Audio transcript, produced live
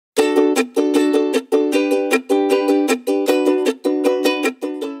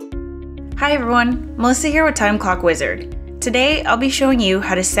Hi everyone, Melissa here with timeclockwizard. Today I'll be showing you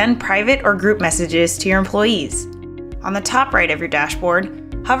how to send private or group messages to your employees. On the top right of your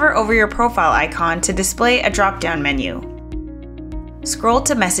dashboard, hover over your profile icon to display a drop-down menu. Scroll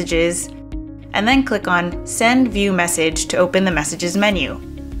to Messages, and then click on Send View Message to open the Messages menu.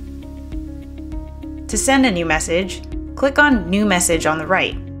 To send a new message, click on New Message on the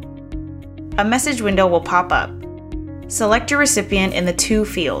right. A message window will pop up. Select your recipient in the To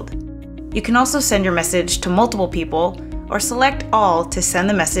field. You can also send your message to multiple people or select All to send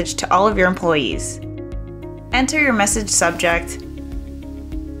the message to all of your employees. Enter your message subject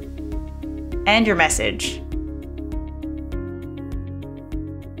and your message.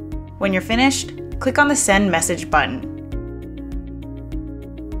 When you're finished, click on the Send Message button.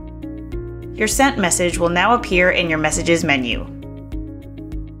 Your sent message will now appear in your Messages menu.